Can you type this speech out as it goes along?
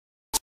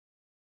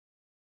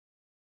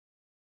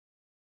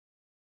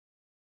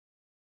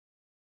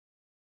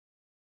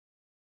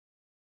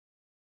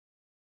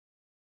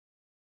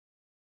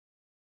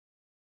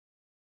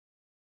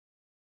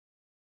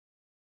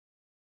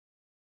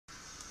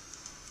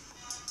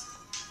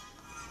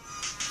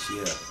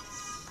Yeah.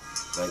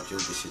 Like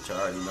Joka shit, you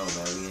already know,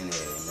 man. We in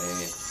here,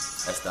 man.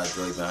 That's that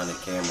Joy behind the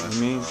camera.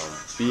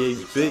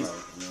 BHB.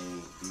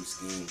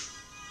 Scheme.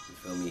 You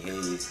feel me?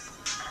 Hayes.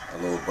 A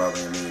little brother,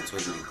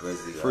 Twizzy the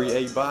Grizzly. Free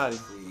A-Body.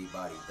 Free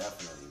A-Body,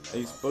 definitely,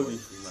 man. Ace Boogie.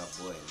 Free my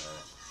boy,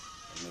 man.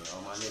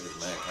 All my niggas,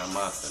 man. Count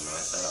Monster,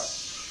 man. Shut up.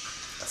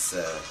 I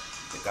said,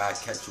 the guy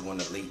catch you on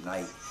the late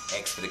night,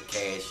 ask for the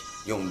cash.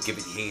 You don't give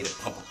it here to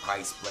pump a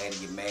price, splatter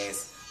your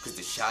mask. Cause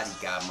the shotty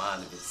got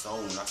mind of its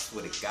own. I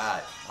swear to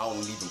God, I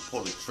don't even pull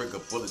the trigger,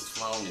 bullets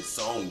fly on its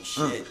own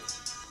shit.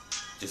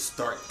 Just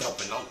start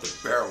dumping out the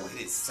barrel,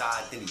 hit his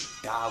side, then he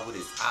died with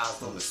his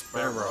eyes on the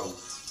sparrow.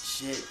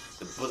 Shit,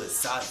 the bullet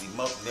size him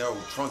up, narrow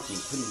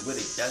trunking, put him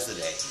with a desert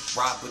at,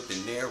 rob with the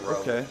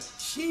narrow. Okay.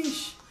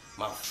 Sheesh,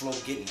 my flow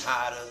getting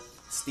hotter,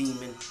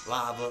 steaming,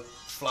 lava,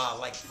 fly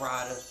like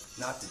Prada.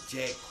 Not the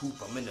Jag Coupe,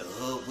 I'm in the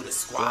hood with a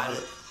squatter.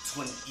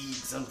 20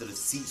 E's under the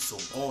seat, so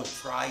go and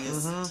try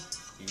us.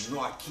 You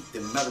know I keep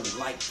the metal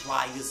like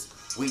pliers.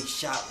 Weight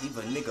shot, leave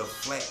a nigga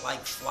flat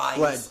like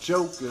flyers. Flat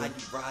Joka. How you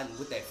riding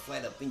with that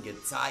flat up in your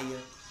tire?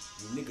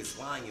 You niggas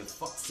lying,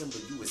 fuck Simba,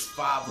 you is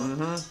father.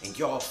 And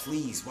y'all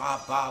fleas,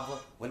 why bother?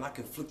 When I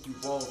can flick you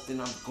off,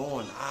 then I'm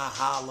gone, I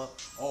holler.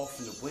 Off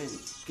in the wind,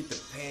 get the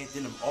pad,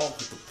 then I'm off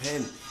with the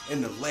pen.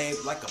 In the lab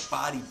like a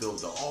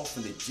bodybuilder, off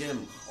in the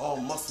gym. All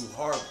muscle,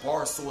 hard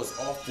bar, so as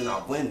often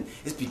I win.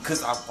 It's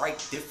because I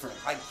write different,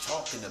 like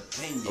chalk in a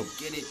pen, you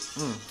get it?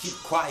 Keep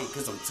quiet,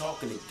 cause I'm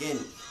talking again.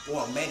 Or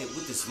I'm at it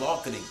with this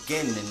locking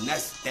again, and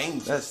that's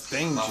danger. That's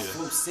danger. My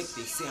flow sick,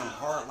 they say I'm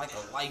hard like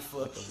a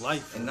lifer.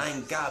 And I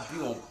ain't gotta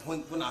be on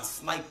point when I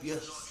snipe you.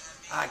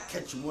 I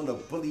catch you on a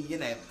bully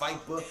in that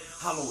viper.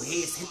 Hollow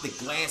heads hit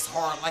the glass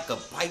hard like a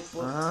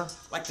piper.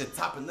 Like the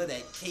topping of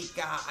that cake,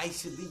 I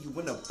should leave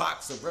you in a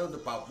box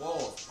surrounded by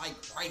walls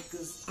like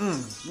Rikers.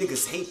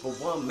 Niggas hate for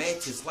one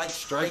matches like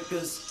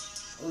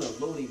strikers. On a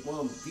loaded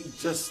one beat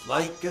just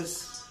like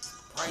us.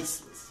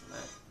 Priceless, man.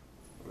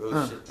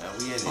 Real shit, man.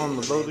 We in there. On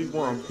the loaded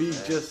one beat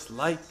just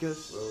like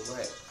us. Real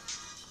rap.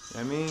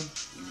 I mean,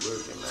 you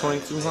working,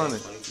 man. 2200.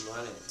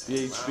 2200.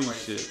 BHB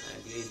shit.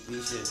 BHB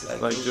shit.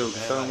 Like Joka,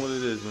 tell them what it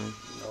is, man.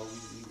 You know,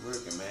 we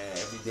working, man.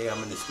 Every day I'm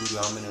in the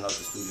studio, I'm in and out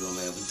the studio,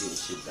 man. We getting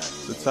shit done.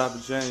 It's the top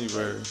of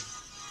January.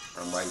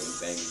 I'm writing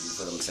bangers, you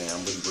feel what I'm saying?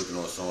 I'm really working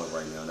on songs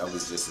right now. That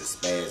was just a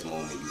spaz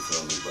moment, you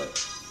feel me? But,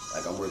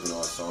 like, I'm working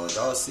on songs.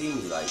 Y'all see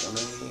me, like,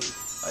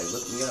 like,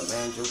 look me up,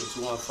 man. Joka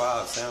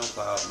 215,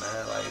 SoundCloud,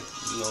 man. Like,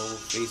 you know,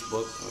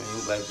 Facebook,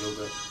 Black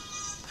Joka.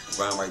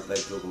 GRINDRITE Black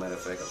Joka, matter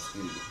of fact,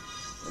 excuse me.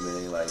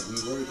 Like,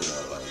 we working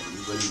out, like, we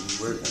really be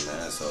working,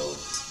 man. So,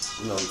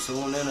 you know,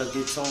 tune in or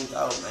get tuned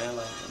out, man.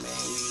 Like,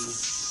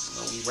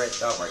 we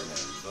wrapped out right now,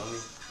 you feel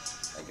me?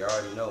 Like, you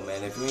already know,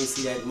 man. If you ain't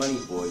see that money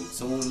boy,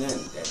 tune in.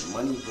 That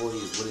money boy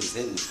is what it's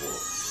hitting for.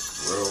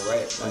 Real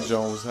rap. That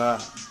Jones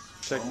hot.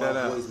 Check that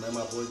out. Boys, man,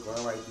 my boy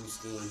GRINDRITE through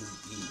scheme,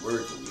 he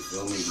working, you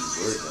feel me? He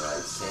working, like,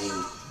 same,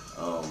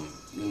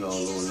 you know,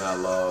 Little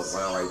Not Law,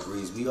 GRINDRITE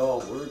Breeze. We all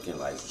working,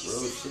 like,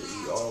 real shit,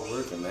 we all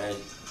working, man.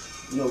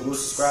 You know, go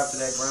subscribe to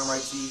that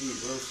GRINDRITE TV,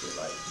 real shit.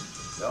 Like,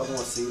 y'all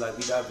gonna see, like,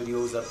 we got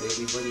videos up there.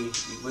 We really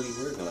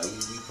working. Like,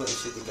 we putting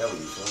shit together,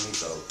 you feel me?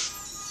 So,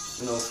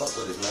 you know, fuck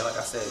with us, man. Like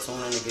I said,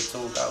 tune in and get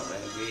tuned out, man.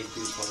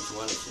 BHB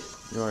 2200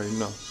 shit. You already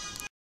know.